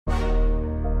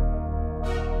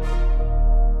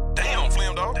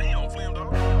dog.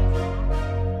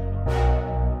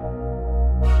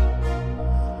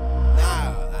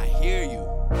 Nah, I hear you.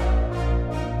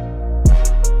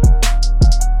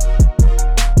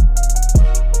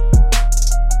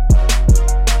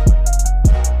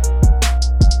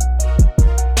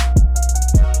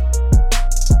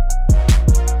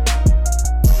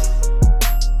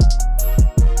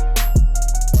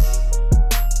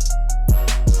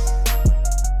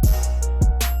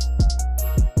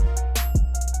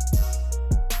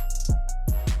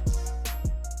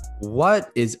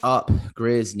 What is up,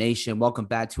 Grizz Nation? Welcome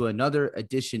back to another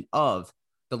edition of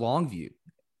The Long View,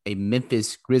 a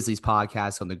Memphis Grizzlies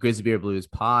podcast on the Grizzly Bear Blues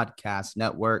Podcast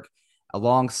Network,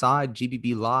 alongside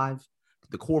GBB Live,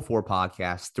 the Core 4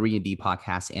 podcast, 3&D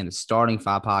podcast, and the Starting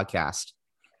 5 podcast.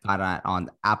 Find it on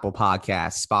Apple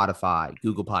Podcasts, Spotify,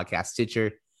 Google Podcasts,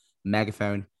 Stitcher,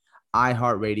 Megaphone,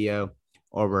 iHeartRadio,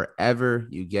 or wherever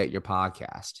you get your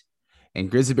podcast.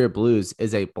 And Grizzly Bear Blues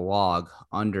is a blog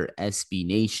under SB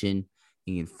Nation.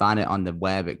 You can find it on the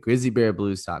web at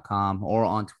grizzlybearblues.com or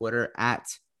on Twitter at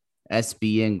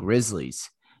SBN Grizzlies.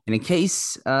 And in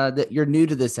case that you're new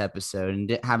to this episode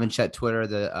and haven't checked Twitter,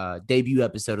 the debut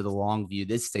episode of The Long View,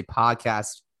 this is a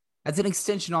podcast that's an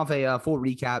extension of a full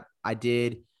recap I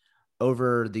did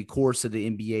over the course of the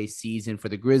NBA season for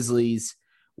the Grizzlies,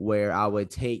 where I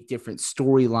would take different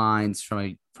storylines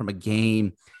from a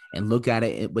game and look at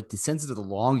it with the sense of the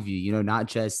long view, you know, not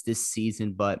just this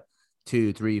season, but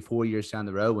 2, 3, 4 years down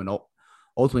the road. And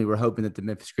ultimately, we're hoping that the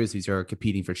Memphis Grizzlies are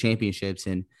competing for championships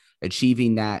and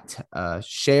achieving that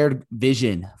shared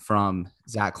vision from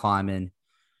Zach Kleiman,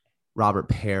 Robert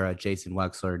Pera, Jason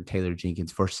Wexler, and Taylor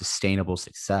Jenkins for sustainable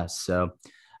success. So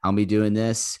I'll be doing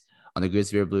this on the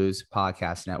Grizzly Bear Blues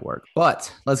Podcast Network.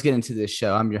 But let's get into this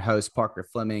show. I'm your host, Parker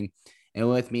Fleming, and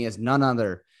with me is none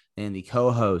other than the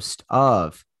co-host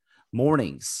of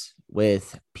Mornings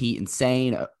with Pete and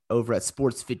Sane over at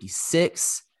Sports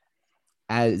 56.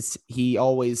 As he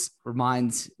always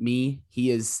reminds me,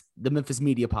 he is the Memphis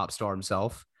media pop star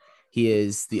himself. He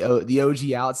is the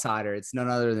OG outsider. It's none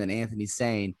other than Anthony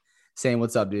Sane. Sane,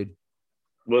 what's up, dude?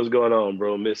 What's going on,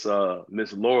 bro? Miss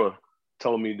Laura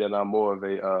told me that I'm more of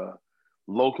a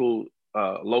local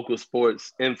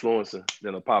sports influencer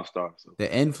than a pop star. So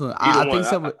the influence, I think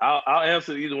so. I'll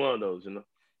answer either one of those, you know.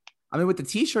 I mean, with the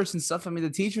T-shirts and stuff, I mean, the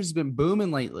T-shirts have been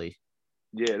booming lately.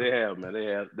 Yeah, they have, man.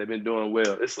 They've been doing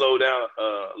well. It slowed down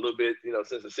a little bit, you know,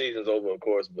 since the season's over, of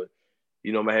course. But,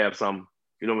 you know, I'm going to have some,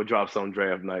 you know, I'm going to drop some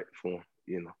draft night for them,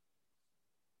 you know.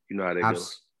 You know how they go.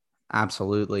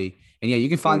 Absolutely. And, yeah, you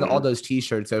can find all those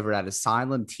T-shirts over at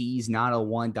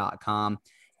asylumtees901.com.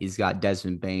 He's got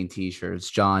Desmond Bain T-shirts,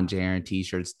 John Jaren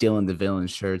T-shirts, Dylan the Villain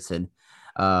shirts, and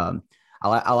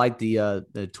I like the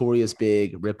Notorious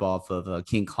Big ripoff of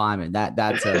King Kleiman.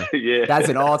 That's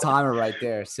an all-timer right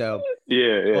there. So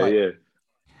yeah.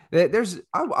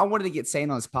 I wanted to get Sane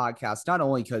on this podcast not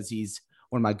only because he's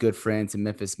one of my good friends in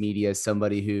Memphis media,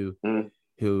 somebody who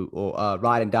will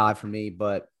ride and die for me,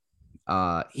 but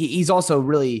he's also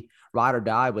really ride or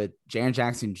die with Jaren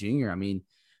Jackson Jr. I mean,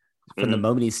 from the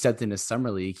moment he stepped into Summer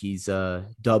League, he's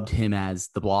dubbed him as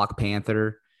the Block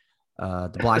Panther,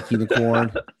 the Black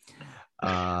Unicorn.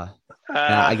 I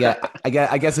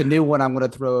guess a new one I'm going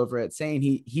to throw over at saying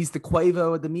he's the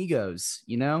Quavo of the Migos,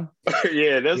 you know?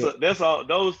 That's all.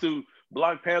 Those two,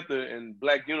 Black Panther and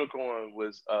Black Unicorn,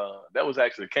 was that was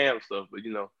actually Cam stuff, but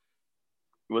you know,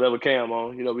 whatever Cam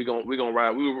on, you know, we gonna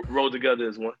ride. We roll together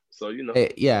as one, so you know.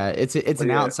 It's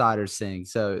an outsider's thing,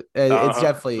 so it's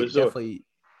definitely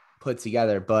put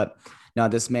together. But no,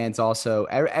 this man's also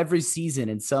every season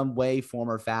in some way, form,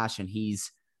 or fashion,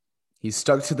 he's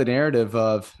stuck to the narrative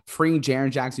of freeing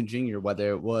Jaren Jackson Jr., whether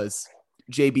it was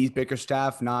JB's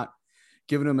Bickerstaff not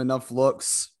giving him enough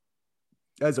looks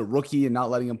as a rookie and not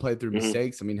letting him play through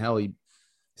mistakes. I mean, hell, he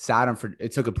sat him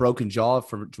it took a broken jaw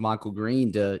for JaMychal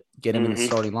Green to get him in the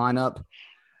starting lineup.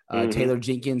 Taylor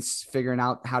Jenkins figuring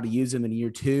out how to use him in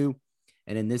year 2.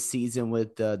 And in this season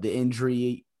with the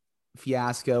injury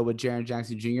fiasco with Jaren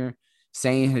Jackson Jr.,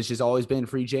 Sane has just always been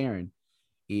free Jaren.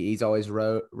 He's always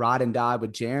ride and die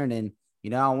with Jaren. And, you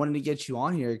know, I wanted to get you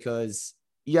on here because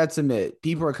you got to admit,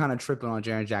 people are kind of tripping on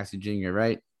Jaren Jackson Jr.,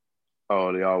 right?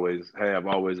 Oh, they always have,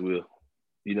 always will.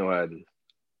 You know how it is.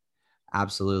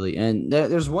 Absolutely. And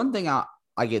there's one thing I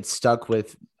get stuck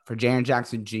with for Jaren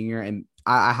Jackson Jr., and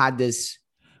I had this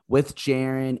with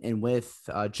Jaren and with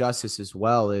Justice as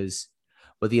well, is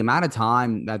with the amount of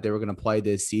time that they were going to play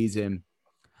this season,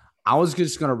 I was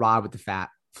just going to ride with the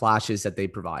flashes that they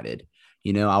provided.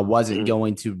 You know, I wasn't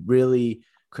going to really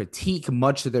critique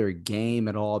much of their game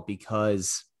at all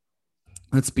because,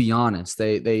 let's be honest,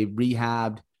 they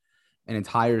rehabbed an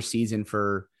entire season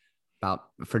for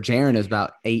Jaren is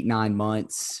about 8-9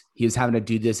 months. He was having to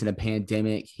do this in a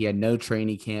pandemic. He had no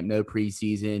training camp, no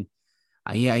preseason.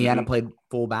 He hadn't played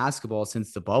full basketball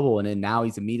since the bubble, and then now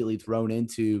he's immediately thrown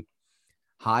into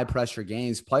high pressure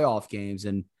games, playoff games,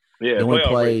 and he only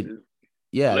played. Races.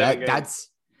 Yeah,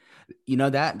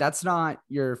 that's not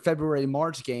your February,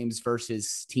 March games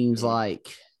versus teams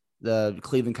like the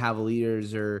Cleveland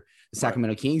Cavaliers or the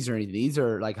Sacramento Kings or anything. These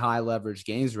are like high leverage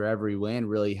games where every win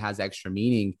really has extra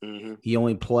meaning. He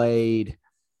only played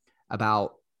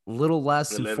about a little less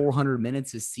than 400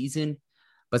 minutes this season.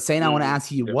 But I want to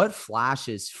ask you, what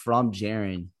flashes from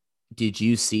Jaren did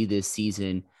you see this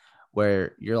season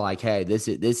where you're like, hey, this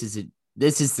is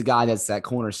the guy that's that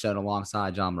cornerstone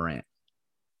alongside John Morant?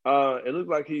 It looks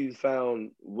like he's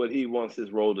found what he wants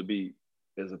his role to be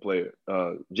as a player.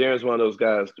 Jaren's one of those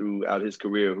guys throughout his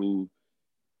career who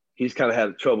he's kind of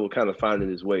had trouble kind of finding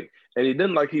his way. And he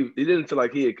didn't feel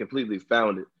like he had completely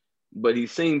found it, but he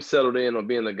seemed settled in on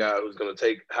being a guy who's going to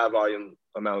take high volume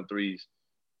amount of threes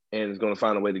and is going to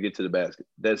find a way to get to the basket.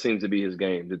 That seems to be his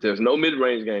game. That there's no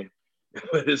mid-range game,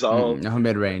 but it's all no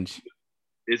mid-range.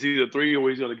 It's either three or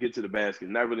he's going to get to the basket.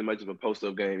 Not really much of a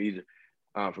post-up game either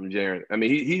from Jaren. I mean,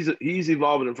 he's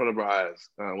evolving in front of our eyes.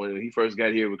 When he first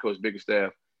got here with Coach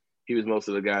Bickerstaff, he was most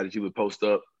of the guy that you would post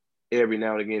up. Every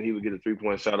now and again, he would get a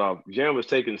three-point shot off. Jaren was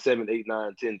taking 7, 8,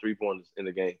 9, 10 three-pointers in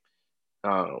the game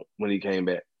when he came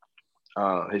back.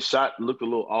 His shot looked a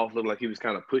little off, looked like he was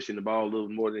kind of pushing the ball a little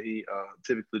more than he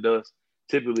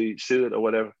typically should or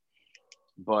whatever.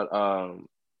 But,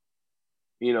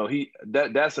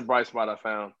 that's a bright spot I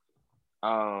found.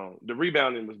 The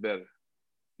rebounding was better.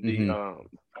 The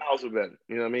fouls were better.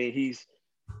 You know what I mean?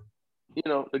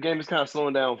 The game is kind of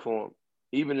slowing down for him.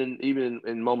 Even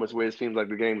in moments where it seems like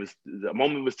the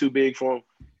moment was too big for him,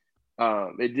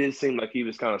 it did seem like he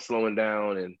was kind of slowing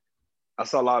down, and I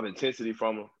saw a lot of intensity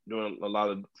from him during a lot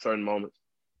of certain moments,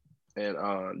 and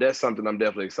that's something I'm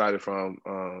definitely excited from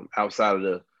outside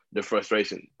of the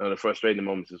frustration, the frustrating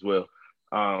moments as well,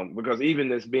 because even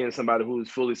as being somebody who's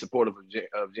fully supportive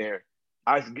of Jaren,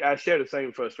 I share the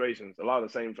same frustrations, a lot of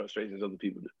the same frustrations other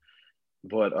people do,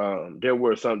 but there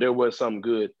was some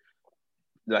good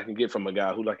that I can get from a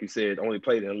guy who, like you said, only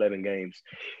played in 11 games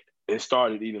and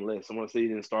started even less. I want to say he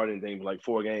didn't start anything but like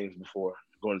 4 games before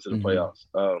going into the playoffs.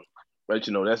 But,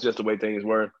 that's just the way things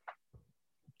were.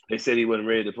 They said he wasn't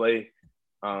ready to play.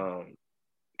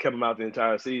 Kept him out the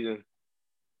entire season,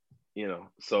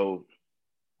 so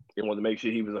they wanted to make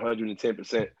sure he was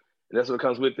 110%. And that's what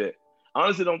comes with that. I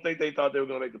honestly don't think they thought they were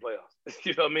going to make the playoffs.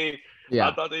 You know what I mean? Yeah.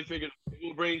 I thought they figured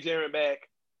we'll bring Jaren back,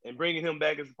 and bringing him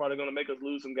back is probably going to make us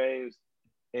lose some games.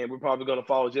 And we're probably going to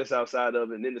fall just outside of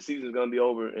it. And then the season's going to be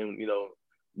over, and,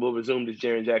 we'll resume this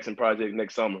Jaren Jackson project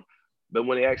next summer. But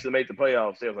when they actually made the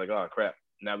playoffs, they was like, oh, crap,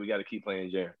 now we got to keep playing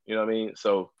Jaren. You know what I mean?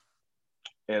 So,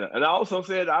 and I also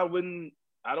said I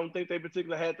don't think they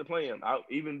particularly had to play him.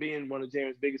 Even being one of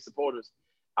Jaren's biggest supporters,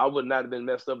 I would not have been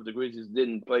messed up if the Grizzlies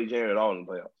didn't play Jaren at all in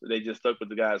the playoffs. They just stuck with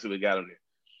the guys who had got him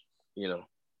there.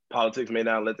 Politics may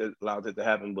not allow that to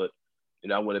happen, but,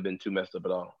 I wouldn't have been too messed up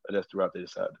at all. And that's the route they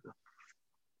decided to go.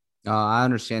 I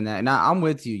understand that. And I'm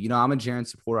with you. I'm a Jaren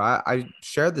supporter. I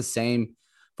share the same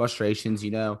frustrations.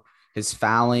 His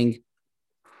fouling,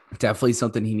 definitely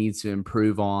something he needs to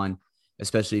improve on,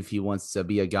 especially if he wants to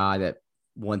be a guy that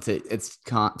it's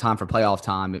time for playoff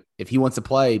time. If he wants to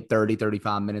play 30,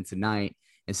 35 minutes a night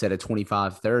instead of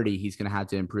 25, 30, he's going to have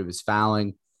to improve his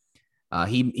fouling.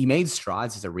 He made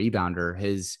strides as a rebounder.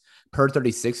 His per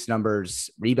 36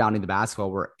 numbers rebounding the basketball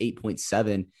were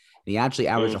 8.7. And he actually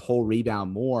averaged a whole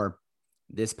rebound more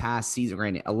this past season.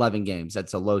 Granted, 11 games,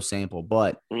 that's a low sample,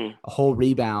 but a whole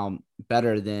rebound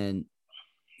better than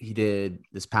he did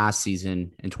this past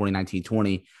season in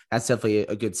 2019-20. That's definitely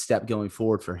a good step going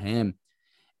forward for him.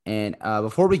 And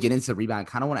before we get into the rebound, I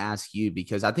kind of want to ask you,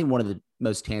 because I think one of the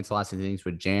most tantalizing things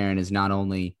with Jaren is not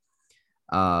only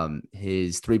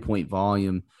his three-point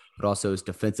volume, but also his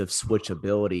defensive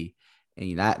switchability.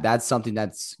 And that's something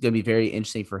that's going to be very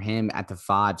interesting for him at the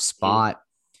 5 spot,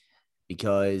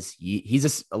 because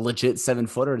he's a legit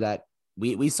 7-footer that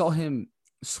we saw him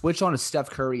switch on to Steph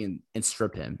Curry and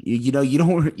strip him. You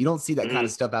don't see that kind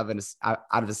of stuff out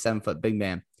of a 7-foot big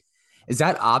man. Is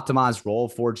that optimized role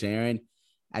for Jaren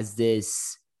as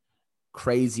this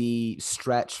crazy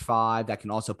stretch 5 that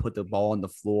can also put the ball on the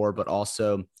floor, but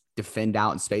also defend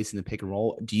out in space in the pick and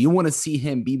roll? Do you want to see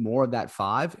him be more of that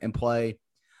 5 and play,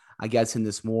 I guess, in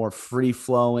this more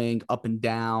free-flowing, up and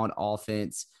down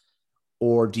offense?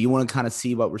 Or do you want to kind of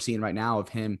see what we're seeing right now of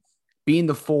him being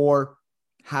the 4,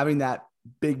 having that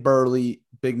big burly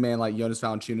big man like Jonas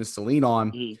Valanciunas to lean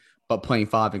on, but playing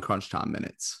 5 in crunch time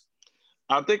minutes?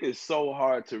 I think it's so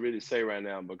hard to really say right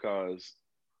now because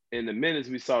in the minutes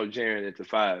we saw Jaren at the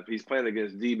 5, he's playing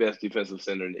against the best defensive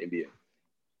center in the NBA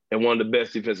and one of the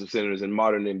best defensive centers in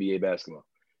modern NBA basketball.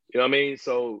 You know what I mean?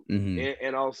 So,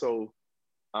 and also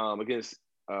against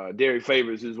Derek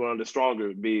Favors, who's one of the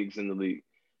stronger bigs in the league.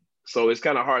 So it's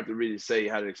kind of hard to really say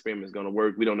how the experiment is going to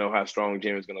work. We don't know how strong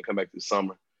Jaren's going to come back this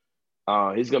summer.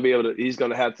 He's going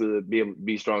to have to be able to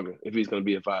be stronger if he's going to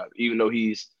be a 5, even though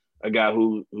he's a guy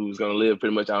who's going to live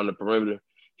pretty much out on the perimeter.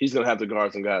 He's going to have to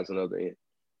guard some guys on the other end.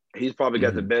 He's probably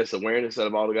got the best awareness out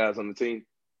of all the guys on the team,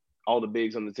 all the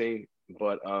bigs on the team,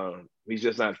 but he's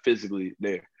just not physically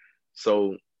there.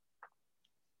 So,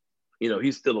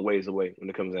 he's still a ways away when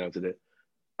it comes down to that.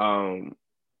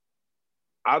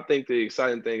 I think the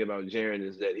exciting thing about Jaren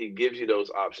is that he gives you those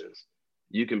options.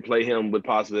 You can play him with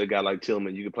possibly a guy like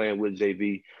Tillman. You can play him with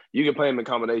JV. You can play him in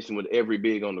combination with every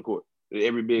big on the court,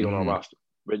 every big on our roster,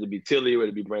 whether it be Tilly, whether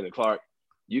it be Brandon Clark.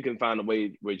 You can find a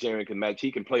way where Jaren can match.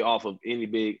 He can play off of any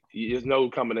big. There's no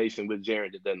combination with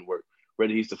Jaren that doesn't work,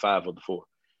 whether he's the 5 or the 4.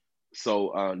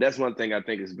 So that's one thing I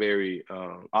think is very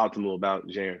optimal about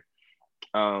Jaren.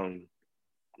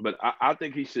 But I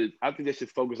think they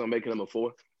should focus on making him a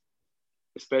 4.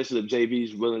 Especially if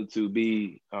JV's willing to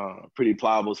be pretty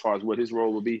pliable as far as what his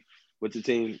role will be with the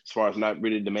team, as far as not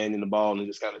really demanding the ball and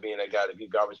just kind of being that guy to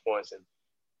get garbage points and,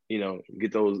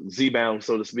 get those Z bounds,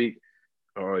 so to speak,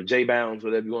 or J bounds,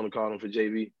 whatever you want to call them for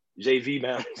JV. JV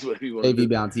bounds, whatever you want to JV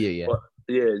bounds, yeah. But,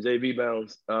 JV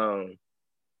bounds.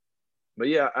 But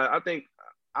yeah, I think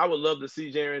I would love to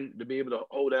see Jaren to be able to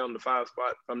hold down the 5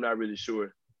 spot. I'm not really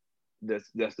sure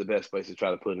that's the best place to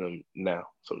try to put him now,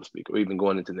 so to speak, or even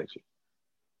going into next year.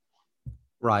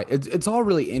 Right. It's all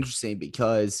really interesting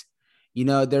because,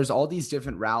 there's all these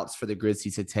different routes for the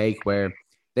Grizzlies to take where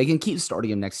they can keep starting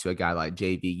him next to a guy like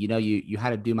JV. You had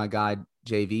to do my guy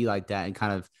JV like that and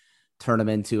kind of turn him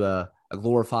into a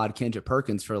glorified Kendrick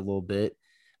Perkins for a little bit.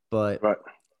 But right.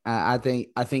 I think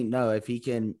no, if he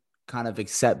can kind of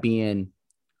accept being,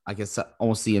 I guess,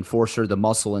 almost the enforcer, the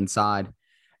muscle inside,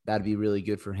 that'd be really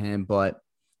good for him. But,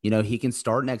 he can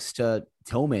start next to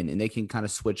Tillman and they can kind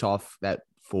of switch off that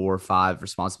 4 or 5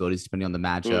 responsibilities depending on the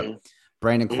matchup.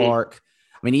 Brandon Clark,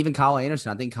 I mean, even Kyle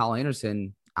Anderson. I think Kyle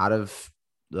Anderson, out of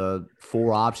the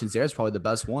 4 options there, is probably the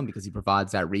best one because he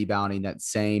provides that rebounding, that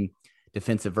same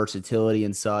defensive versatility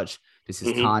and such. Just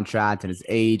his contract and his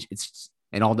age,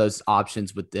 and all those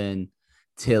options within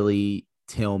Tilly,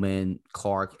 Tillman,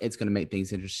 Clark. It's going to make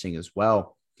things interesting as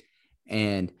well.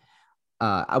 And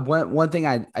one thing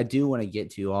I do want to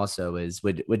get to also is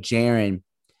with Jaren.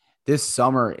 This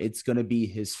summer, it's going to be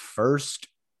his first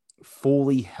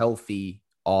fully healthy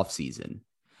offseason,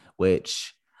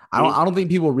 which I don't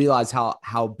think people realize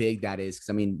how big that is.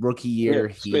 Because I mean, rookie year,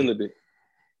 his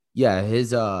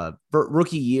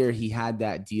rookie year, he had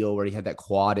that deal where he had that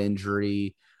quad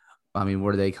injury. I mean,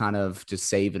 were they kind of just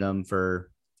saving him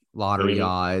for lottery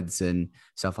odds and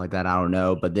stuff like that? I don't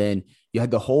know. But then you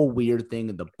had the whole weird thing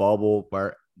in the bubble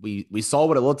where we saw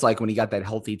what it looked like when he got that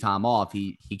healthy time off.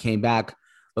 He came back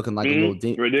looking like a little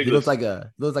he looks like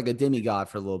a demigod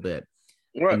for a little bit.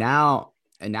 Right.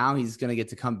 And now he's going to get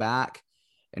to come back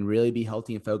and really be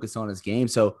healthy and focus on his game.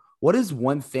 So what is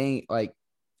one thing like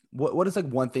what is like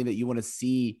one thing that you want to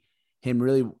see him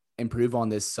really improve on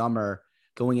this summer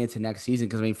going into next season?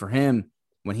 Because I mean, for him,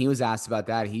 when he was asked about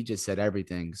that, he just said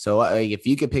everything. So like, if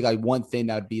you could pick like one thing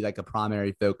that would be like a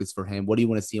primary focus for him, what do you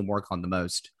want to see him work on the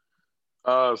most?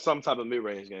 Some type of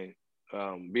mid-range game.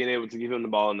 Being able to give him the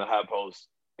ball in the high post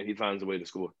and he finds a way to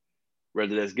score.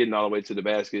 Whether that's getting all the way to the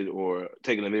basket or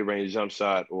taking a mid-range jump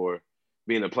shot or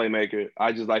being a playmaker.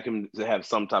 I just like him to have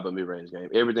some type of mid-range game.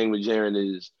 Everything with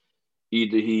Jaren is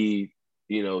either he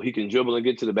can dribble and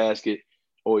get to the basket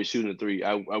or he's shooting a 3.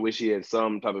 I wish he had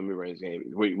some type of mid-range game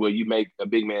where you make a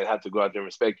big man have to go out there and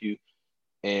respect you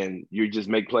and you just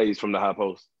make plays from the high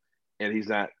post. And he's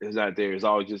not there. It's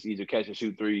always just either catch and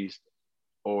shoot 3s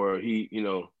or he,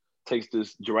 takes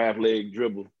this giraffe leg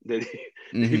dribble that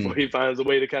he finds a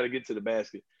way to kind of get to the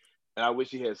basket. And I wish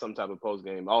he had some type of post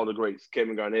game. All the greats,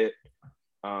 Kevin Garnett,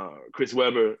 Chris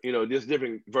Webber, just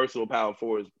different versatile power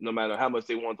forwards, no matter how much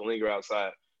they want to linger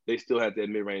outside, they still have that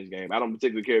mid-range game. I don't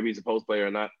particularly care if he's a post player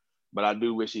or not, but I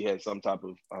do wish he had some type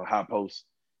of high post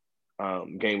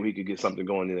game where he could get something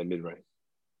going in that mid-range.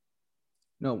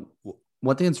 No,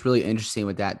 one thing that's really interesting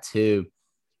with that too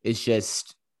is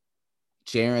just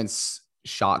Jaren's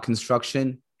shot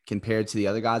construction compared to the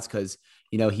other guys because,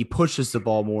 he pushes the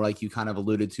ball more like you kind of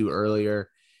alluded to earlier,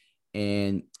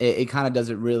 and it kind of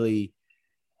doesn't really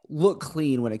look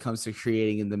clean when it comes to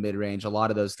creating in the mid-range. A lot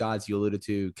of those guys you alluded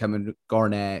to, Kevin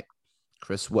Garnett,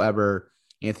 Chris Webber,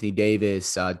 Anthony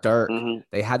Davis, Dirk, Mhm.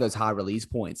 they had those high release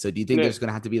points. So do you think Yeah. there's going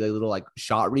to have to be a little like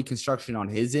shot reconstruction on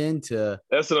his end to?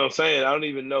 That's what I'm saying. I don't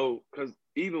even know, because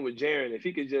even with Jaren, if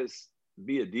he could just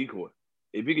be a decoy,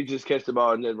 if he could just catch the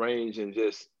ball in that range and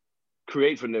just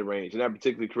create from that range, and not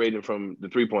particularly creating from the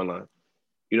 3-point line,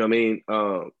 you know what I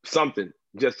mean? Something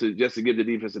just to give the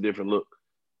defense a different look.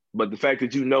 But the fact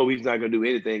that he's not going to do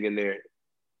anything in there,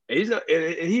 and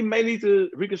he may need to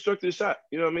reconstruct his shot.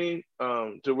 You know what I mean?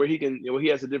 To where he can, he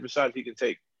has a different shot he can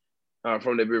take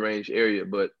from that mid-range area.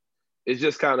 But it's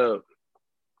just kind of,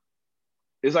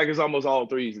 it's like it's almost all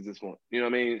threes at this point. You know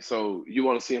what I mean? So you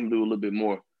want to see him do a little bit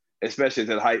more, especially at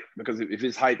that height, because if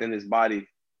his height and his body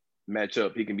match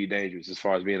up, he can be dangerous as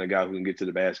far as being a guy who can get to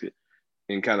the basket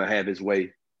and kind of have his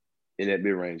way in that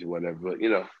mid-range or whatever. But,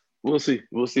 we'll see.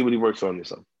 We'll see what he works on this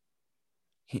summer.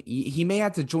 He may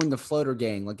have to join the floater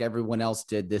gang like everyone else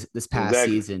did this past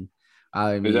season.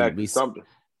 I mean, exactly.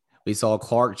 We saw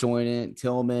Clark join it,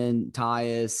 Tillman,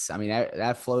 Tyus. I mean,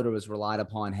 that floater was relied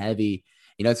upon heavy.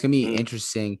 It's going to be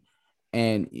interesting.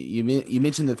 And you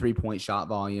mentioned the 3-point shot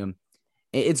volume.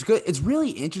 It's good. It's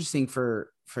really interesting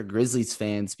for Grizzlies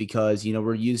fans because,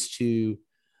 we're used to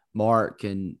Mark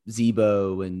and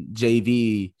Zebo and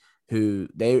JV, who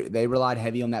they relied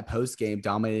heavy on that post game,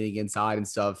 dominating inside and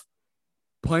stuff,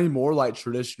 playing more like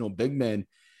traditional big men.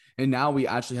 And now we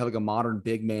actually have like a modern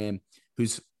big man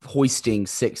who's hoisting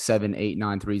 6, 7, 8,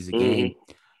 9 threes a game.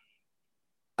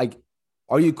 Like,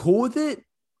 are you cool with it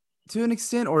to an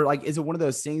extent? Or like, is it one of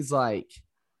those things like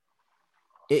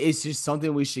it's just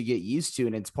something we should get used to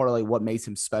and it's part of like what makes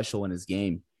him special in his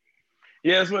game?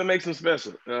 Yeah, that's what makes him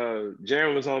special.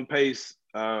 Jaren was on pace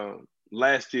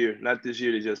last year, not this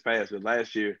year that just passed, but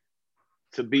last year,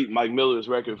 to beat Mike Miller's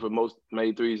record for most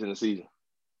made threes in the season.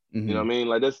 Mm-hmm. You know what I mean?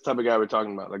 Like, that's the type of guy we're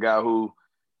talking about. A guy who,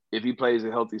 if he plays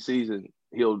a healthy season,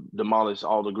 he'll demolish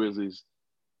all the Grizzlies'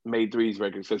 made threes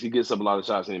records because he gets up a lot of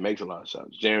shots and he makes a lot of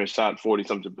shots. Jaren shot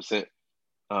 40-something%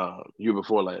 year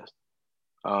before last.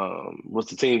 Was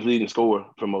the team's leading scorer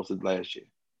for most of last year.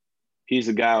 He's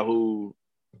a guy who,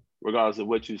 regardless of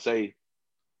what you say,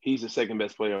 he's the second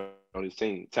best player on his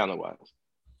team, talent-wise.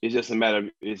 It's just a matter of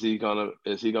is he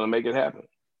gonna make it happen,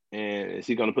 and is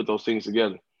he gonna put those things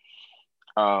together?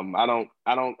 I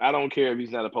don't care if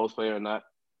he's not a post player or not.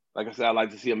 Like I said, I'd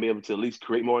like to see him be able to at least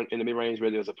create more in the mid range,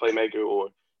 whether it's a playmaker or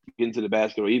get into the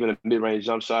basket, or even a mid range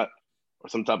jump shot or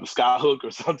some type of sky hook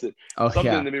or something.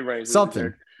 Something in the mid range.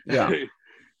 Something. Yeah.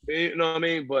 You know what I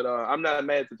mean? But I'm not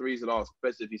mad at the threes at all,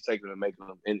 especially if he's taking them and making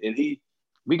them. And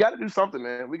we got to do something,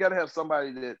 man. We got to have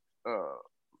somebody that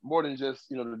more than just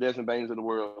the Desmond Baines of the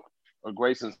world or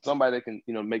Grayson, somebody that can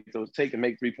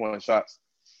make 3-point shots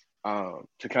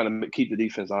to kind of keep the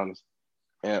defense honest.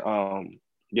 And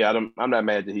I'm not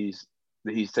mad that he's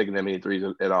taking that many threes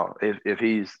at all. If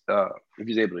he's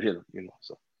able to hit them,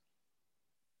 So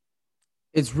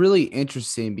it's really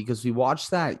interesting because we watched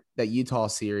that Utah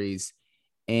series,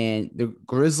 and the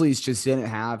Grizzlies just didn't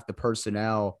have the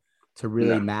personnel to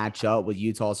really match up with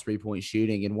Utah's 3-point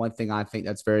shooting. And one thing I think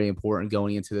that's very important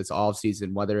going into this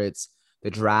offseason, whether it's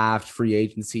the draft, free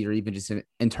agency, or even just an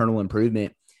internal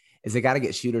improvement, is they got to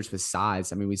get shooters with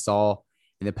size. I mean, we saw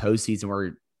in the postseason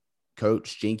where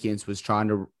Coach Jenkins was trying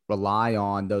to rely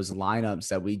on those lineups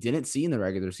that we didn't see in the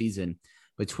regular season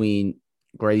between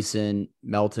Grayson,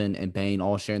 Melton, and Bane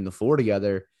all sharing the floor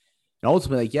together. And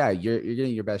ultimately, you're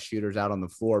getting your best shooters out on the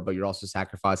floor, but you're also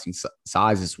sacrificing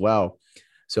size as well.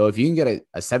 So if you can get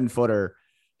a 7-footer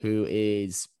who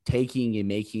is taking and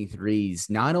making threes,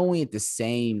 not only at the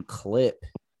same clip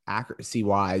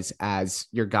accuracy-wise as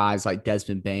your guys like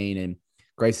Desmond Bane and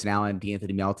Grayson Allen,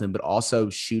 D'Anthony Melton, but also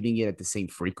shooting it at the same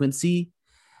frequency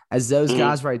as those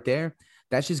guys right there,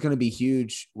 that's just going to be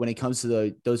huge when it comes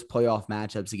to those playoff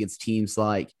matchups against teams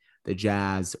like the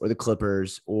Jazz or the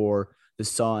Clippers or the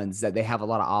Suns, that they have a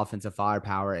lot of offensive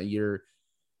firepower and you're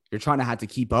trying to have to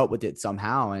keep up with it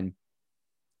somehow. And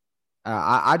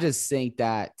I just think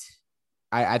that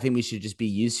I think we should just be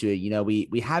used to it.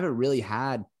 We haven't really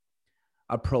had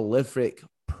a prolific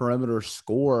perimeter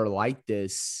scorer like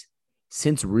this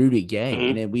since Rudy Gay.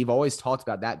 And then we've always talked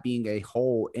about that being a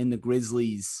hole in the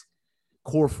Grizzlies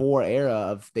core 4 era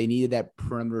of they needed that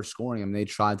perimeter scoring. I mean, they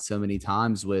tried so many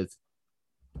times with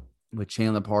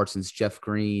Chandler Parsons, Jeff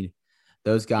Green,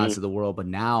 those guys of the world. But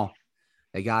now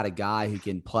they got a guy who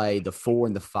can play the 4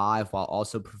 and the 5 while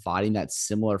also providing that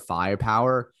similar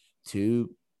firepower to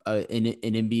an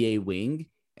NBA wing,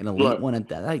 an elite one at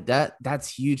that. Like that's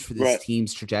huge for this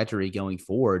team's trajectory going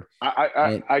forward.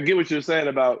 I get what you're saying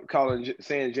about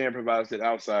saying Jaren provides it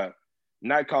outside,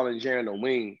 not calling Jaren a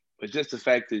wing, but just the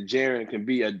fact that Jaren can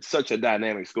be such a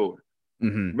dynamic scorer.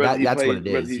 Whether he That's what played,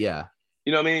 it is. Yeah.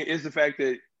 You know what I mean? It's the fact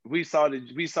that we saw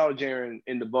Jaren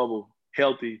in the bubble,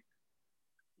 healthy,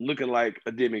 looking like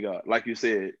a demigod, like you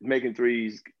said, making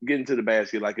threes, getting to the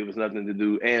basket like it was nothing to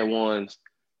do, and ones.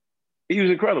 He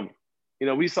was incredible. You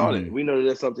know, we saw that. We know that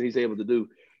that's something he's able to do.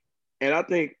 And I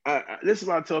think this is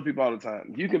what I tell people all the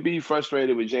time. You can be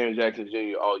frustrated with Jaren Jackson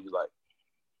Jr. all you like.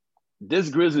 This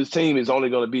Grizzlies team is only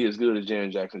going to be as good as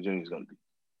Jaren Jackson Jr. is going to be.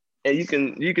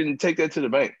 And you can take that to the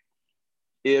bank.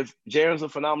 If Jaren's a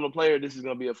phenomenal player, this is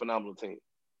going to be a phenomenal team.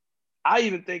 I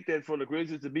even think that for the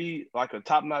Grizzlies to be like a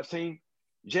top-notch team,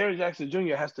 Jaren Jackson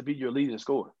Jr. has to be your leading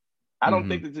scorer. I don't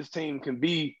think that this team can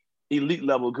be elite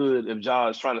level good if Ja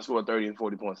is trying to score 30 and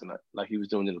 40 points a night like he was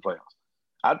doing in the playoffs.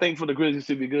 I think for the Grizzlies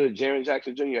to be good, Jaren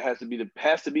Jackson Jr. has to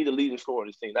be the leading scorer of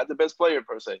this team. Not the best player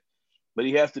per se, but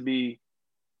he has to be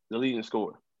the leading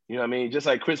scorer. You know what I mean? Just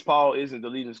like Chris Paul isn't the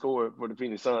leading scorer for the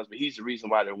Phoenix Suns, but he's the reason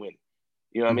why they're winning.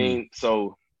 You know what I mean?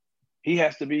 So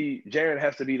Jaren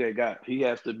has to be that guy. He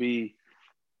has to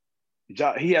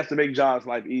make Ja's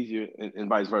life easier and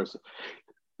vice versa.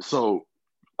 So,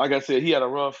 like I said, he had a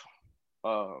rough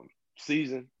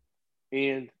season,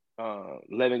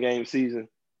 11-game season,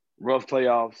 rough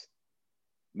playoffs.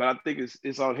 But I think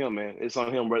it's on him, man. It's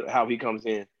on him how he comes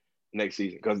in next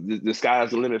season because the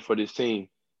sky's the limit for this team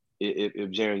if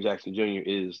Jaren Jackson Jr.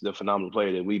 is the phenomenal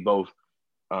player that we both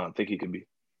think he could be.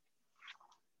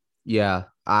 Yeah,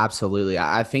 absolutely.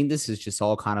 I think this is just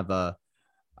all kind of a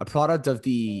product of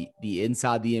the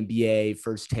inside the NBA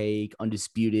first take,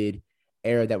 undisputed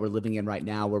era that we're living in right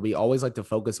now, where we always like to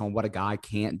focus on what a guy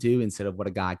can't do instead of what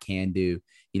a guy can do.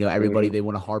 You know, everybody, they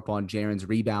want to harp on Jaren's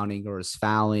rebounding or his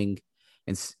fouling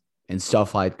and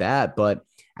stuff like that. But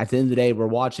at the end of the day, we're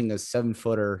watching a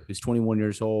 7-footer who's 21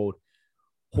 years old,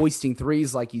 hoisting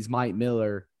threes like he's Mike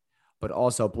Miller, but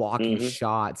also blocking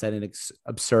shots at an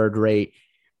absurd rate.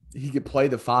 He could play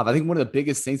the 5. I think one of the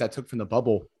biggest things I took from the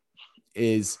bubble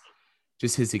is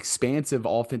just his expansive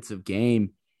offensive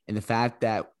game and the fact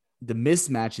that the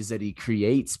mismatches that he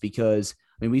creates, because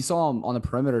I mean, we saw him on the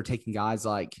perimeter taking guys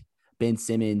like Ben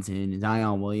Simmons and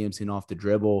Zion Williamson off the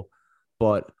dribble,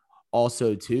 but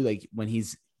also too, like when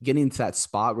he's getting into that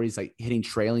spot where he's like hitting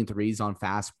trailing threes on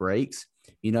fast breaks,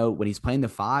 you know, when he's playing the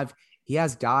 5, he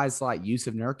has guys like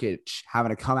Yusuf Nurkic having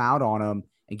to come out on him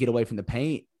and get away from the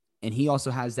paint. And he also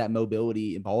has that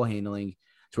mobility and ball handling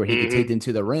to where he can take them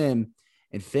to the rim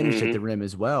and finish at the rim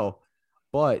as well.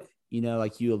 But, you know,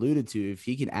 like you alluded to, if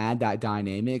he can add that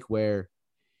dynamic where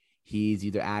he's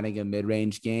either adding a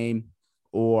mid-range game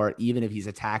or even if he's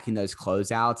attacking those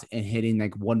closeouts and hitting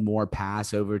like one more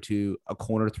pass over to a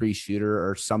corner 3 shooter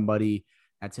or somebody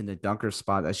that's in the dunker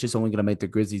spot, that's just only going to make the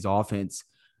Grizzlies offense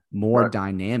more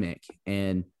dynamic.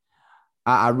 And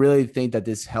I really think that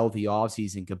this healthy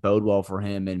offseason could bode well for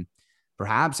him. And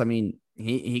perhaps, I mean,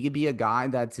 he could be a guy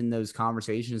that's in those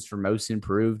conversations for most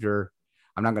improved, or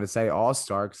I'm not going to say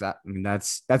all-star because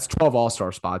that's 12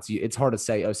 all-star spots. It's hard to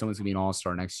say, oh, someone's going to be an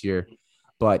all-star next year.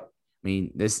 But, I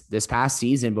mean, this past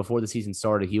season, before the season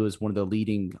started, he was one of the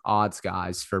leading odds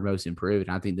guys for most improved.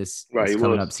 And I think this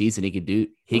coming up season, he could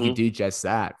do just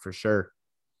that for sure.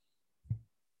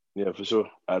 Yeah, for sure.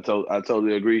 I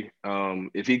totally agree.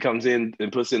 If he comes in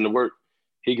and puts in the work,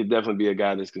 he could definitely be a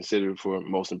guy that's considered for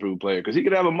most improved player because he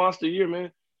could have a monster year,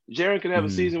 man. Jaren could have a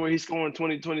season where he's scoring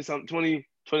 20,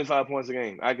 25 points a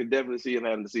game. I could definitely see him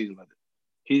having a season like that.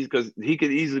 Because he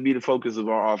could easily be the focus of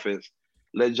our offense.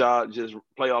 Let Ja just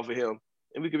play off of him,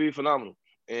 and we could be phenomenal.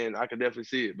 And I could definitely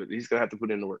see it, but he's going to have to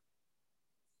put in the work.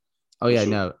 Oh, yeah,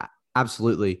 no,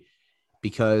 absolutely.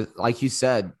 Because like you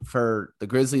said, for the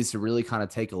Grizzlies to really kind of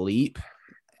take a leap,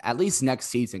 at least next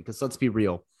season, because let's be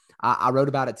real. I wrote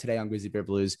about it today on Grizzly Bear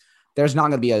Blues. There's not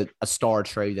going to be a star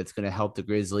trade that's going to help the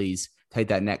Grizzlies take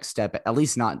that next step, at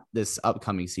least not this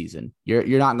upcoming season.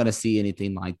 You're not going to see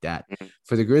anything like that.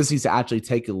 For the Grizzlies to actually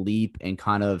take a leap and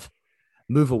kind of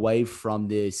move away from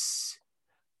this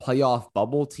playoff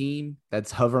bubble team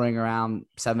that's hovering around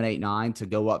 7, 8, 9 to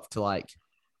go up to like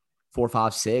 4,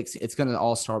 5, 6, it's going to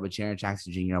all start with Jaren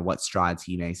Jackson Jr. and what strides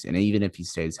he makes, and even if he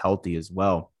stays healthy as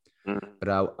well.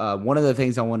 But one of the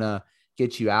things I want to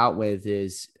get you out with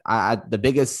is the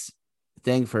biggest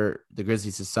thing for the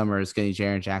Grizzlies this summer is getting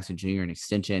Jaren Jackson Jr. an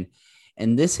extension.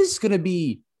 And this is going to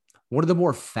be one of the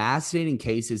more fascinating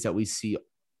cases that we see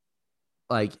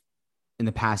like in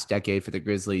the past decade for the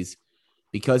Grizzlies,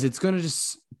 because it's going to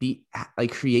just be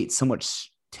like create so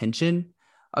much tension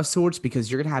of sorts,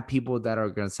 because you're going to have people that are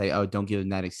going to say, oh, don't give him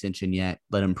that extension yet.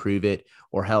 Let him prove it.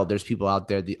 Or hell, there's people out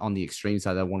there on the extreme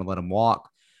side that want to let him walk.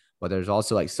 But there's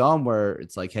also like some where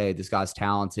it's like, hey, this guy's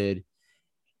talented.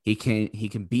 He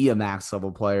can be a max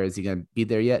level player. Is he going to be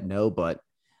there yet? No, but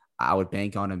I would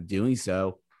bank on him doing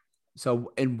so.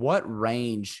 So in what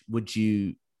range would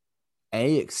you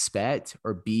A, expect,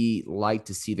 or B, like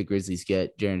to see the Grizzlies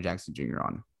get Jaren Jackson Jr.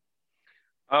 on?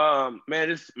 Man,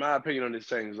 this my opinion on this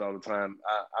changes all the time.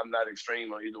 I'm not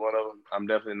extreme on either one of them. I'm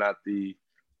definitely not the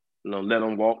let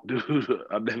them walk dude.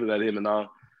 I'm definitely not him and all.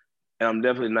 And I'm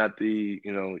definitely not the,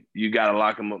 you got to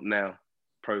lock him up now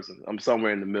person. I'm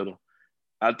somewhere in the middle.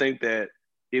 I think that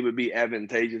it would be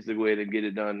advantageous to go ahead and get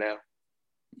it done now.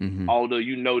 Mm-hmm. Although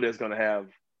that's going to have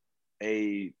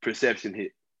a perception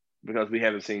hit because we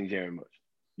haven't seen Jaren much.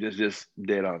 Just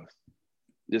dead honest.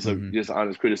 Just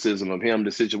honest criticism of him,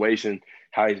 the situation,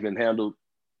 how he's been handled,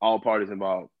 all parties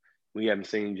involved. We haven't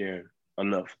seen Jaren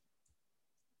enough.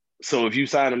 So if you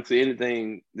sign him to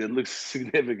anything that looks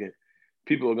significant,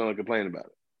 people are going to complain about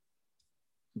it.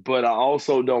 But I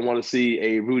also don't want to see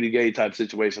a Rudy Gay type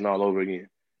situation all over again,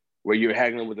 where you're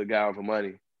haggling with a guy for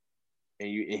money, and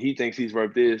he thinks he's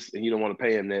worth this, and you don't want to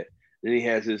pay him that. Then he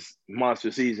has this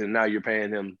monster season. And now you're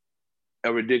paying him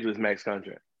a ridiculous max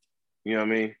contract. You know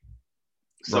what I mean?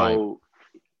 So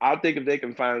I think if they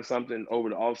can find something over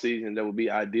the offseason that would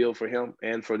be ideal for him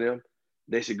and for them,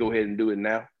 they should go ahead and do it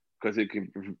now because it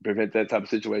can prevent that type of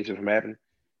situation from happening.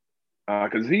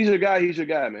 Because he's your guy,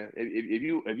 man. If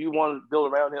you want to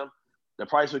build around him, the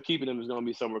price for keeping him is going to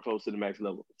be somewhere close to a max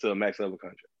level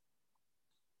contract.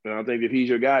 And I think if he's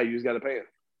your guy, you just got to pay him.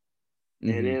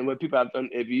 Mm-hmm. And then what people have done,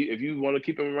 if you want to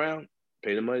keep him around,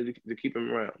 pay the money to keep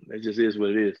him around. That just is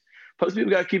what it is. Plus,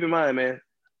 people got to keep in mind, man,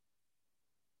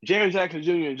 Jaren Jackson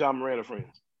Jr. and John Moran are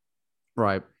friends.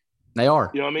 Right. They are.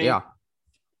 You know what I mean? Yeah.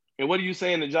 And what do you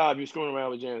say in the job? You're screwing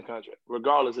around with Jaren's contract,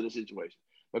 regardless of the situation.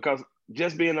 Because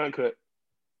just being uncut,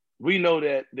 we know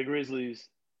that the Grizzlies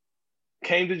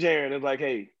came to Jaren and was like,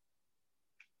 hey,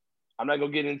 I'm not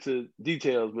going to get into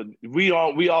details, but we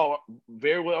all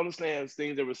very well understand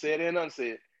things that were said and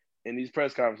unsaid in these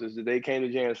press conferences that they came to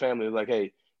Jaren's family and was like,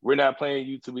 hey, we're not playing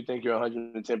you till we think you're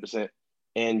 110%,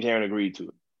 and Jaren agreed to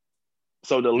it.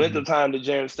 So the length of time that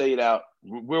Jaren stayed out,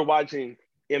 we're watching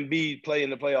Embiid play in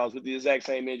the playoffs with the exact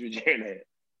same injury Jaren had.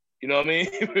 You know what I mean?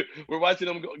 We're watching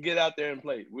them get out there and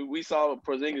play. We saw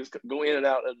Porzingis go in and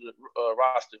out of the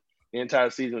roster the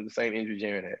entire season with the same injury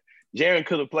Jaren had. Jaren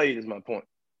could have played, is my point.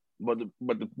 But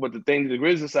the thing that the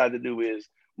Grizzlies decided to do is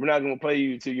we're not going to play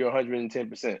you till you're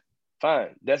 110%. Fine.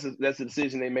 That's a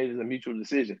decision they made as a mutual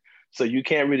decision. So you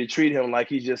can't really treat him like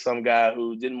he's just some guy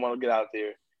who didn't want to get out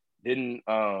there, didn't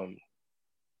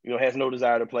has no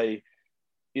desire to play.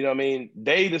 You know what I mean?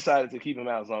 They decided to keep him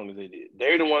out as long as they did.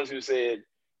 They're the ones who said,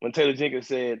 when Taylor Jenkins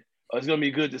said, it's going to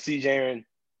be good to see Jaren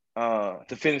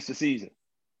to finish the season.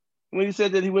 When he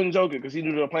said that, he wasn't joking because he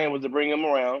knew the plan was to bring him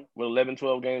around with 11,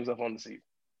 12 games up on the season.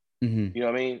 Mm-hmm. You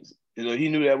know what I mean? He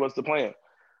knew that was the plan.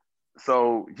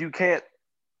 So you can't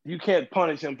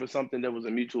punish him for something that was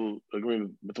a mutual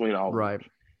agreement between all of them. Right.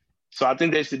 So I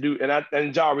think they should do,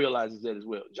 and Ja realizes that as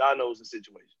well. Ja knows the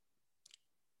situation.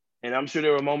 And I'm sure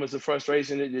there were moments of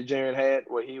frustration that Jaren had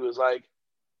where he was like,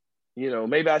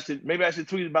 maybe I should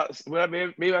tweet about,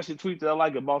 maybe I should tweet that I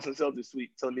like a Boston Celtics tweet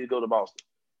telling me to go to Boston.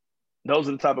 Those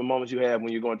are the type of moments you have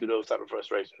when you're going through those type of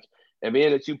frustrations. And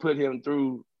being that you put him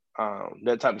through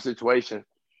that type of situation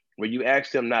where you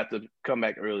asked him not to come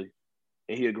back early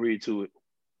and he agreed to it,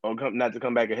 or not to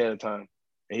come back ahead of time,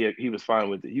 and he was fine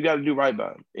with it. You got to do right by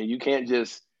him. And you can't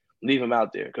just leave him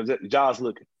out there because Ja's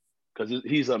looking because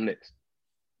he's up next.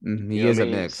 He is up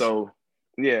next. So,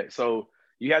 yeah. So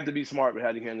you have to be smart with how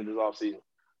you handle this offseason.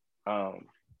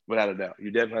 Without a doubt.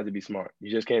 You definitely have to be smart. You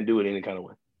just can't do it any kind of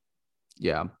way.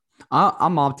 Yeah.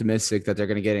 I'm optimistic that they're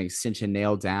going to get an extension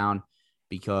nailed down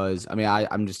because,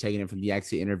 I'm just taking it from the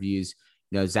exit interviews.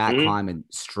 Zach Kleiman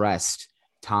stressed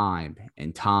time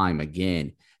and time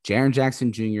again. Jaren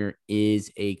Jackson Jr.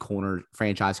 is a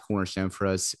franchise cornerstone for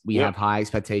us. We have high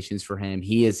expectations for him.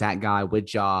 He is that guy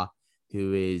with Ja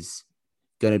who is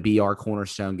going to be our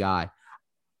cornerstone guy.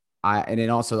 And then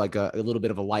also like a little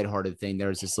bit of a lighthearted thing. There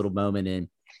was this little moment in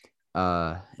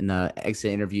the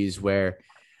exit interviews where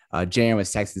Jaren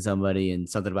was texting somebody and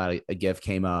something about a gift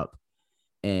came up.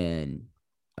 And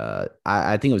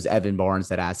I think it was Evan Barnes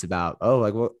that asked about,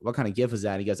 what kind of gift was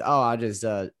that? He goes, I just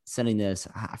sending this.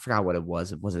 I forgot what it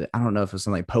was. I don't know if it was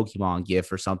something like Pokemon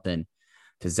gift or something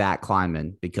to Zach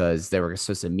Kleiman because they were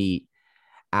supposed to meet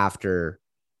after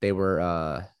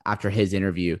his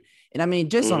interview.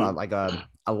 And just on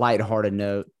a lighthearted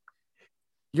note,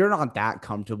 you're not that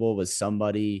comfortable with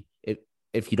somebody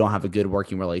if you don't have a good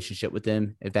working relationship with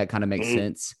them, if that kind of makes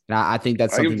sense. And I think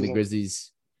that's something the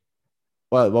Grizzlies.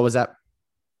 What was that?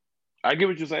 I get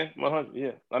what you're saying. 100.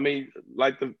 Yeah.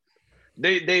 Like the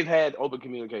they've had open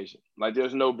communication. Like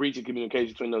there's no breach of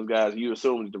communication between those guys. You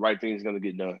assume that the right thing is going to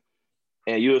get done,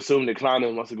 and you assume that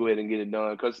Kleiman wants to go ahead and get it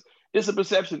done because it's a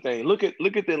perception thing. Look at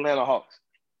the Atlanta Hawks.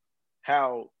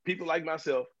 How people like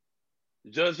myself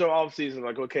judge their offseason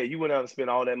like, okay, you went out and spent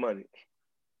all that money,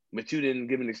 but you didn't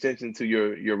give an extension to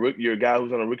your guy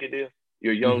who's on a rookie deal,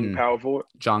 your young power forward.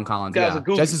 John Collins, you guys are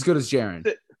goofy. Just as good as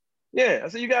Jaren. Yeah, I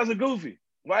said you guys are goofy.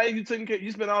 Why are you taking care?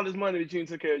 You spent all this money, but you didn't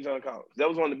take care of John Collins. That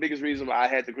was one of the biggest reasons why I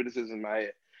had the criticism in my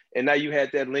head. And now you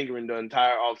had that lingering the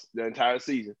entire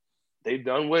season. They've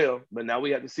done well, but now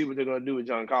we have to see what they're going to do with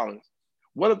John Collins.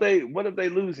 What if they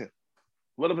lose him?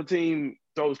 What if a team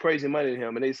throws crazy money at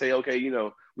him and they say, okay,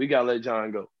 we got to let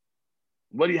John go?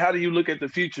 How do you look at the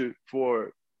future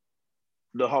for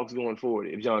the Hawks going forward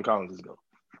if John Collins is gone?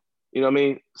 You know what I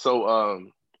mean?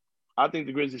 So I think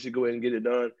the Grizzlies should go ahead and get it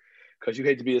done because you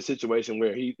hate to be in a situation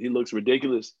where he looks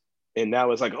ridiculous. And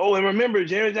now it's like, oh, and remember,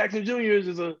 Jaren Jackson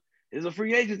Jr. is a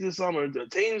free agent this summer. The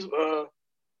teams,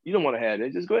 you don't want to have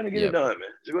that. Just go ahead and get it done, man.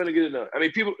 Just go ahead and get it done. I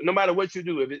mean, people, no matter what you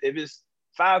do, if it's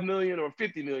 $5 million or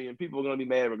 $50 million, people are going to be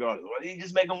mad regardless. Well, you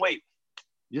just make them wait.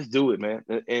 Just do it, man.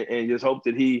 And just hope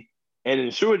that and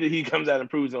ensure that he comes out and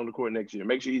proves on the court next year.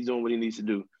 Make sure he's doing what he needs to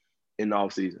do in the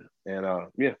offseason. And,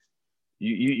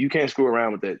 you can't screw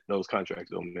around with those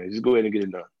contracts, though, man. Just go ahead and get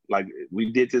it done. Like,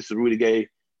 we did this to Rudy Gay,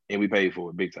 and we paid for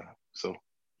it big time. So,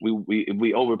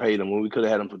 we overpaid him when we could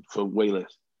have had him for way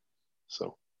less.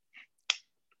 So.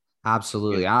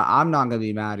 Absolutely. Yeah. I'm not going to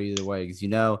be mad either way because,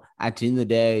 at the end of the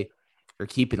day, you're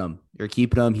keeping him.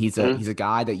 He's a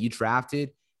guy that you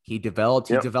drafted. He developed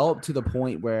to the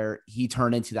point where he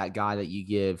turned into that guy that you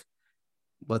give,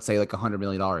 let's say, like $100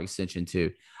 million extension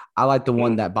to. I like the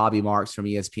one that Bobby Marks from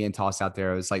ESPN tossed out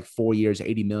there. It was like 4 years,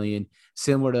 $80 million,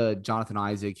 similar to Jonathan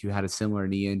Isaac, who had a similar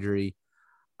knee injury.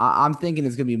 I'm thinking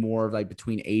it's going to be more of like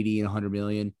between 80 and 100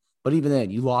 million. But even then,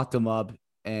 you locked him up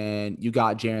and you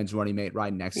got Jaren's running mate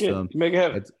right next to him. Make it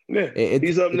happen.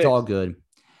 He's up next. It's all good.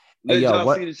 Let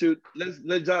John see that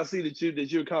let John see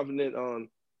that you're confident on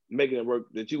making it work,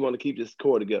 that you want to keep this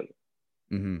core together.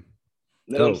 Mm-hmm.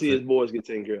 Let him see his boys get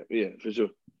taken care of. Yeah, for sure.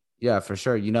 Yeah, for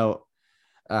sure.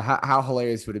 How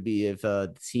hilarious would it be if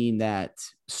the team that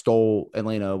stole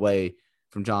Atlanta away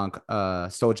from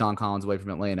stole John Collins away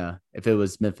from Atlanta, if it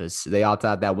was Memphis, they opted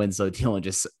out that Winslow deal and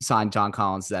just signed John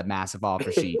Collins to that massive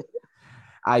offer sheet.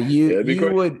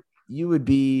 You would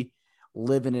be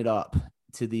living it up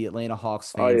to the Atlanta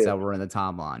Hawks fans that were in the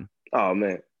timeline. Oh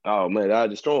man, I'd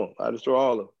destroy him. I'd destroy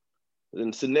all of them.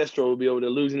 And Sinestro would be over there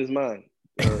losing his mind.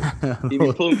 He'd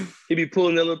be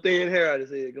pulling that little thin hair out of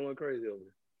his head, going crazy over there.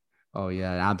 Oh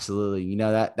yeah, absolutely.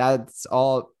 That's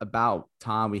all about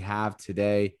time we have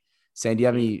today. Sam, do you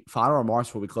have any final remarks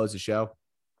before we close the show?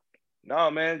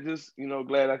 No, man, just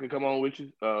glad I could come on with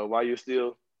you while you're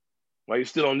still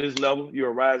on this level.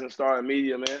 You're a rising star in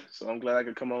media, man. So I'm glad I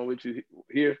could come on with you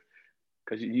here,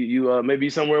 because you may be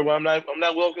somewhere where I'm not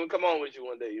welcome to come on with you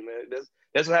one day, man.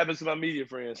 That's what happens to my media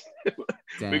friends.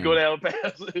 We go down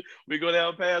paths. Where we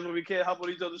can't hop on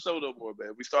each other's show no more,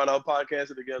 man. We start our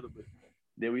podcasting together, but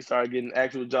then we start getting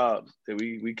actual jobs that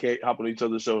we can't hop on each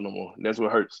other's show no more. And that's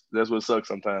what hurts. That's what sucks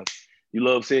sometimes. You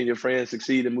love seeing your friends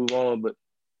succeed and move on, but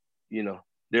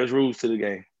there's rules to the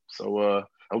game. So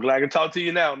I'm glad I can talk to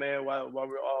you now, man. While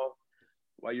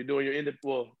you're doing your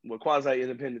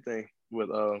quasi-independent thing with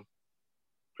for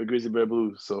Grizzly Bear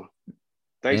Blues. So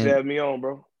thanks for having me on,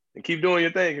 bro. And keep doing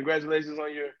your thing. Congratulations on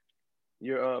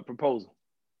your proposal.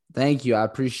 Thank you. I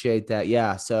appreciate that.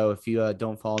 Yeah. So if you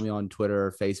don't follow me on Twitter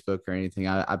or Facebook or anything,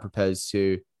 I proposed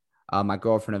to my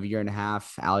girlfriend of a year and a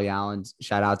half, Allie Allen.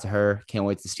 Shout out to her. Can't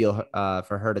wait to steal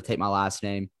for her to take my last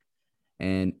name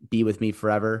and be with me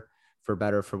forever, for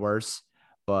better or for worse.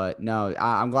 But no,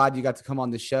 I'm glad you got to come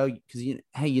on the show because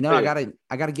I gotta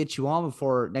get you on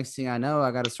before next thing I know,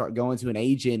 I got to start going to an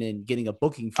agent and getting a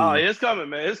booking fee. Oh, it's coming,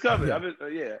 man. It's coming.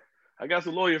 Yeah. I got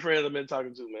some lawyer friends I've been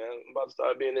talking to, man. I'm about to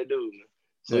start being that dude, man.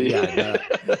 So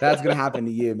that's gonna happen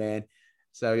to you, man.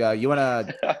 So you want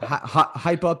to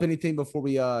hype up anything before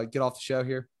we get off the show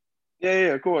here?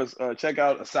 Yeah, of course. Check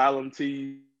out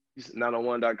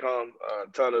AsylumTees901.com.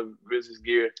 A ton of Grizzlies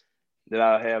gear that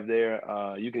I have there.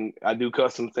 I do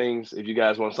custom things. If you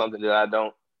guys want something that I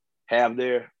don't have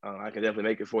there, I can definitely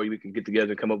make it for you. We can get together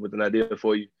and come up with an idea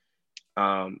for you.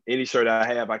 Any shirt I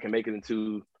have, I can make it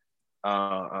into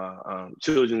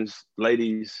children's,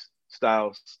 ladies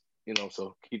styles.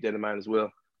 So keep that in mind as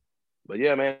well. But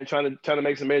yeah, man, trying to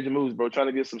make some major moves, bro. Trying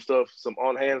to get some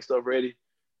on-hand stuff ready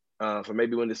for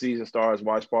maybe when the season starts,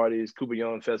 watch parties, Cooper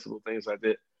Young Festival, things like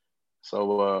that.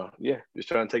 So just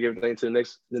trying to take everything to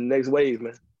the next wave,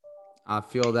 man. I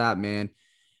feel that, man.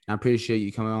 I appreciate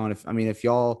you coming on. If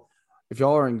y'all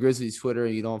are in Grizzlies Twitter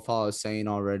and you don't follow Sane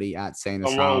already at Sane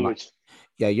I'm wrong Asylum, with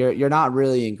you. yeah, you're not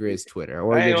really in Grizz Twitter,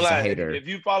 or I ain't you're gonna just a lie. hater. If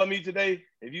you follow me today,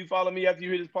 if you follow me after you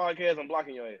hear this podcast, I'm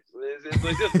blocking your ass.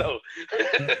 Just know.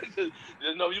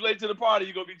 Just know you late to the party,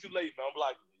 you're gonna be too late, man. I'm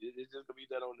blocking you. It's just gonna be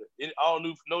that on there.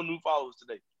 No new followers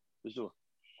today, for sure.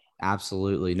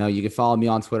 Absolutely. No, you can follow me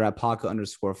on Twitter at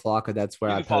Paca_Flocka. That's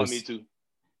where You I can follow post. me too.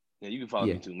 Yeah, you can follow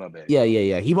me too. My bad.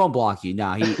 Yeah. He won't block you.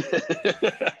 No,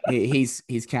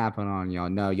 he's capping on y'all.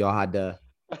 No, y'all had to.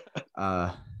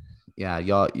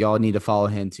 Y'all need to follow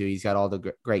him too. He's got all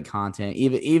the great content.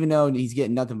 Even though he's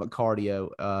getting nothing but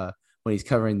cardio when he's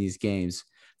covering these games.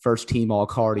 First team all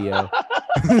cardio.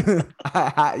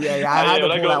 I had to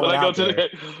pull that one out there.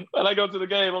 When I go to the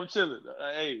game, I'm chilling.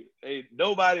 Hey,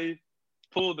 nobody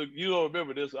pulled the. You don't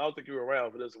remember this? I don't think you were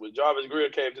around for this. When Jarvis Greer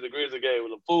came to the Grizzly game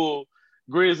with a full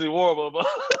Grizzly warm-up.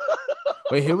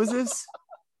 Wait, who was this?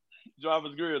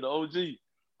 Jarvis Greer, the OG. He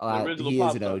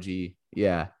is an OG.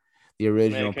 Yeah, the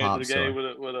original pop star. Came to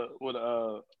the game with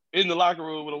a in the locker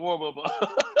room with a warm-up.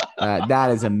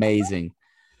 That is amazing.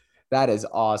 That is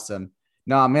awesome.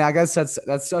 No, I mean, I guess that's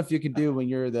stuff you can do when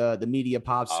you're the media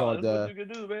pop star, what you can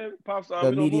do, man. Pop star,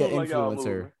 the media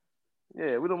influencer. Like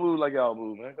yeah, we don't move like y'all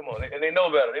move, man. Come on, and they know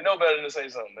better. They know better than to say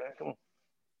something, man. Come on.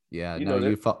 Yeah,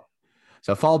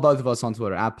 so follow both of us on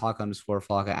Twitter at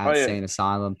Paca_Flocka at Sane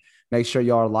Asylum. Make sure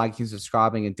y'all are liking,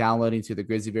 subscribing, and downloading to the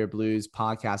Grizzly Bear Blues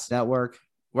Podcast Network,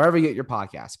 wherever you get your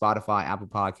podcast, Spotify, Apple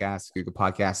Podcasts, Google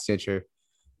Podcasts, Stitcher,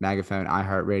 Megaphone,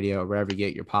 iHeartRadio, wherever you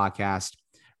get your podcast.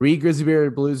 Read Grizzly Bear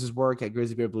Blues' work at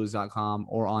grizzlybearblues.com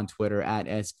or on Twitter at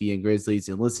SBN Grizzlies,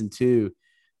 and listen to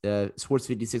the Sports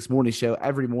 56 Morning Show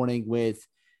every morning with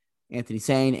Anthony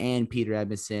Sane and Peter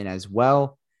Edmondson as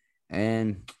well.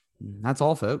 And that's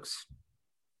all, folks.